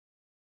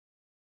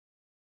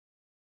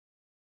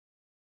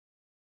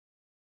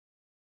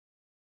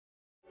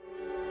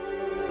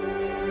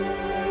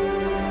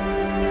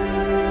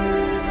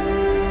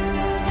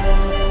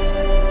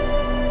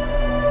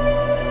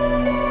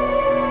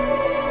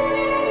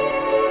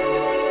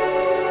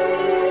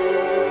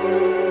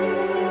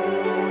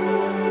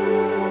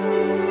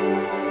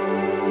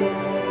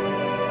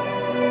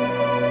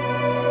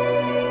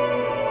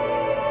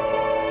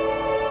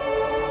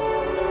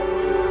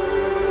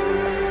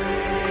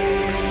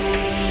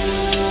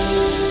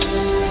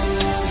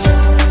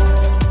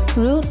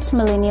Roots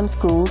Millennium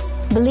Schools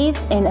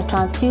believes in a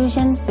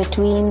transfusion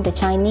between the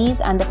Chinese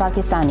and the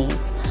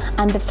Pakistanis,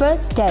 and the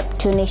first step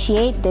to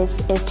initiate this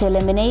is to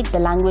eliminate the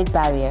language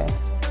barrier.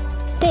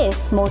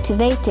 This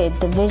motivated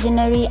the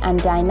visionary and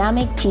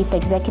dynamic Chief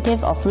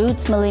Executive of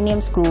Roots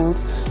Millennium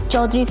Schools,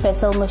 Chaudhry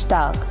Faisal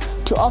Mushtaq,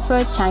 to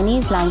offer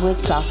Chinese language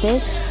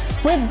classes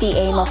with the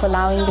aim of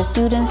allowing the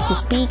students to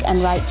speak and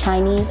write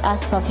Chinese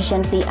as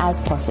proficiently as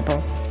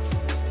possible.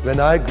 When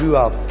I grew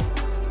up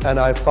and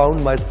I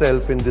found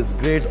myself in this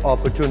great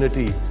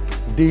opportunity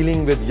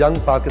dealing with young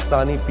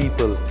Pakistani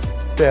people,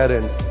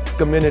 parents,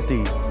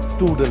 community,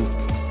 students,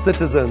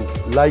 citizens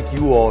like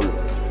you all,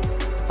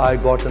 I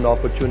got an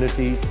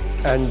opportunity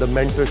and the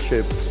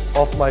mentorship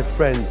of my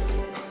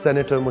friends,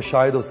 Senator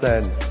Mushtaq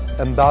Hussain,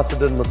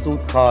 Ambassador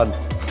Masood Khan,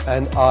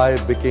 and I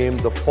became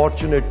the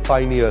fortunate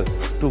pioneer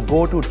to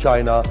go to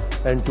China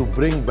and to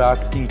bring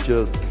back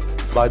teachers.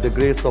 By the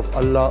grace of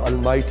Allah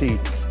Almighty,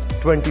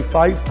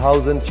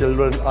 25,000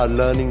 children are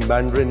learning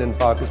Mandarin in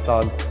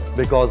Pakistan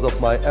because of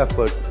my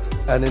efforts,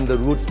 and in the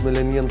Roots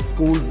Millennium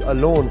Schools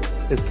alone,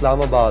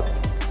 Islamabad,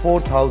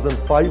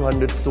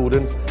 4,500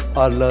 students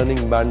are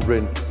learning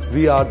Mandarin.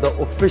 We are the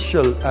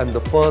official and the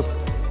first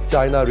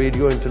China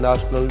Radio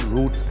International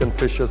Roots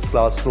Confucius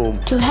Classroom.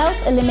 To help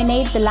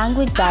eliminate the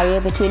language barrier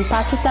between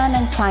Pakistan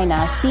and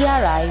China,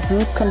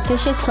 CRI-Roots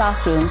Confucius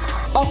Classroom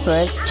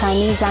offers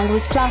Chinese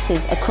language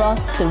classes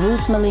across the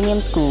Roots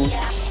Millennium Schools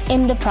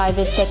in the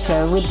private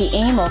sector with the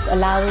aim of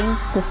allowing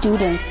the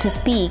students to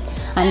speak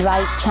and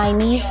write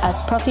Chinese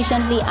as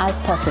proficiently as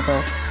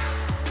possible.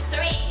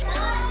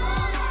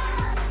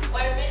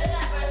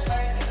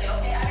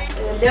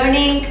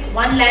 Learning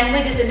one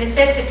language is a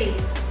necessity.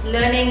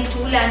 Learning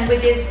two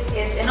languages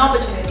is an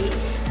opportunity,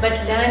 but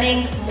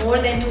learning more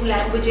than two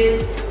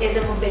languages is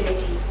a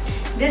mobility.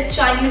 This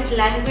Chinese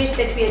language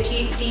that we are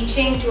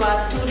teaching to our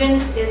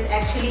students is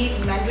actually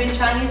Mandarin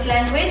Chinese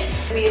language.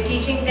 We are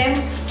teaching them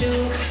to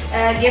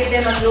give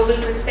them a global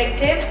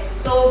perspective.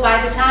 So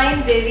by the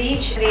time they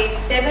reach grade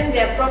 7,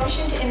 they are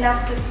proficient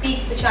enough to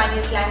speak the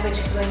Chinese language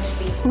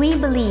fluently. We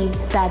believe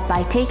that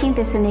by taking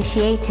this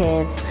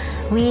initiative,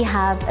 we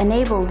have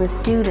enabled the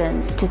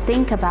students to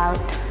think about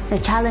the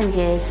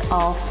challenges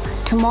of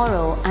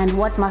tomorrow and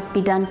what must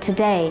be done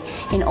today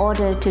in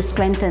order to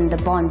strengthen the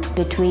bond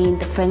between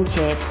the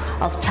friendship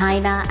of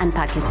China and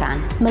Pakistan.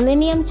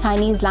 Millennium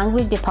Chinese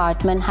Language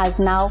Department has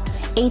now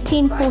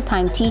 18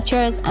 full-time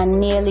teachers and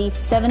nearly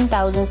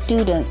 7,000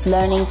 students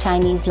learning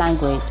Chinese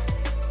language.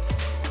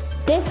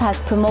 This has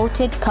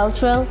promoted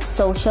cultural,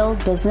 social,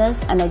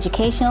 business and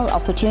educational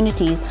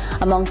opportunities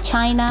among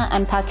China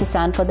and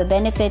Pakistan for the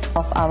benefit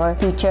of our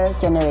future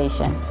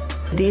generation.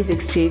 These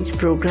exchange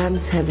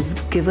programs have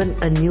given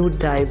a new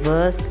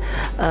diverse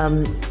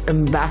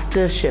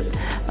ambassadorship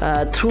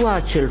through our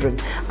children.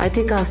 I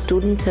think our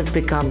students have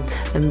become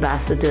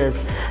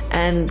ambassadors,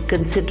 and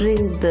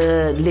considering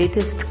the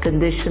latest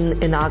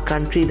condition in our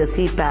country, the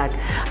CPAC,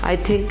 I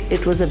think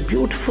it was a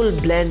beautiful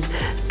blend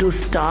to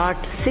start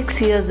 6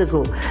 years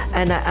ago,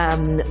 and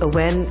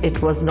when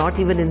it was not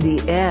even in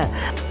the air.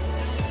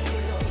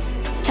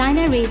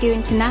 China Radio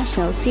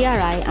International,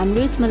 CRI and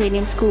Roots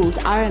Millennium Schools,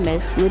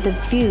 RMS, with a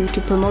view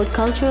to promote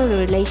cultural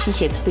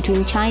relationships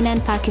between China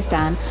and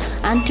Pakistan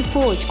and to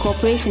forge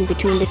cooperation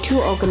between the two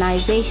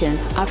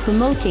organizations, are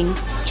promoting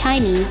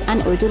Chinese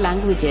and Urdu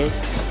languages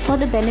for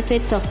the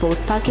benefits of both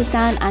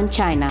Pakistan and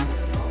China.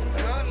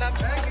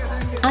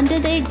 Under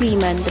the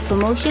agreement, the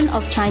promotion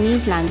of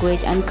Chinese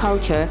language and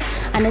culture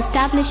and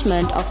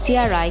establishment of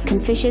CRI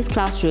Confucius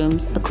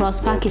classrooms across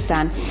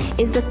Pakistan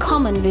is the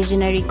common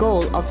visionary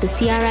goal of the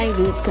CRI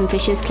Roots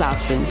Confucius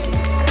Classroom.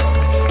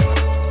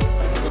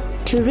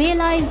 To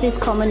realize this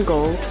common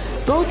goal,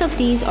 both of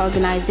these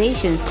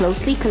organizations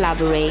closely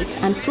collaborate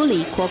and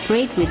fully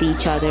cooperate with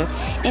each other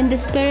in the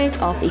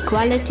spirit of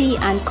equality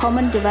and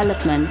common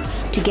development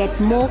to get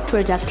more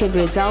productive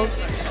results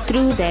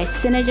through their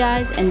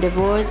synergized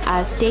endeavors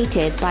as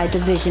stated by the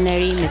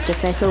visionary Mr.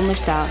 Faisal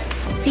Mushtaq,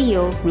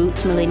 CEO,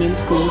 Roots Millennium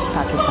Schools,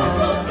 Pakistan.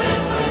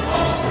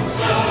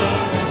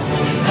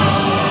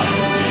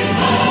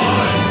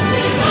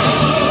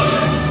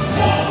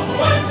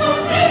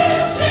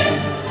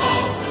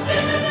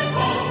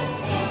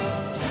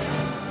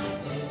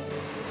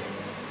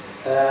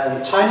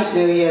 Chinese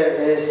New Year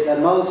is the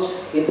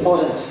most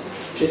important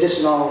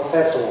traditional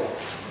festival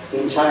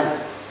in China.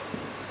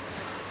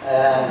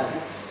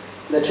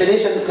 The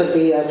tradition could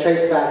be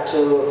traced back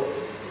to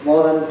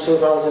more than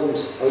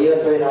 2,000 or even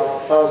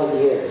 3,000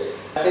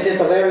 years. It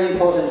is a very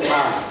important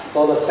time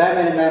for the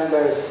family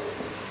members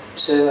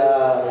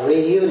to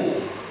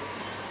reunion,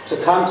 to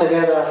come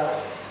together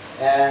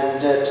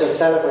and to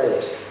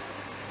celebrate.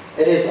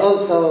 It is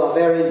also a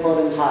very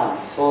important time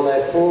for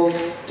the full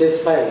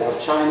display of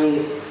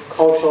Chinese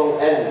cultural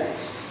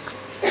elements.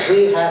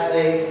 We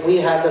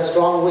have the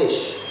strong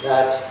wish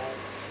that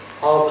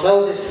our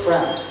closest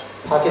friend,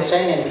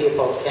 Pakistani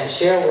people, can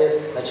share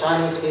with the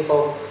Chinese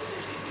people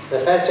the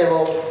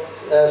festival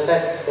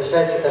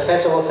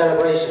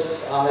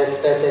celebrations on this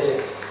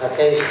specific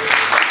occasion.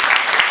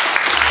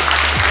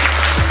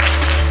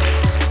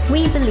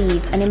 We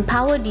believe an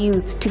empowered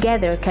youth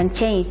together can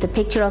change the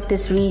picture of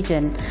this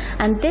region,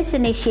 and this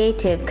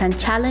initiative can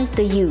challenge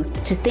the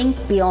youth to think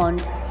beyond,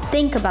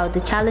 think about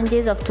the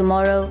challenges of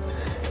tomorrow.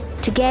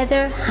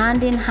 Together,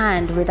 hand in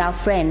hand with our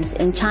friends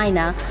in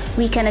China,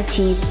 we can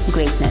achieve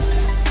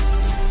greatness.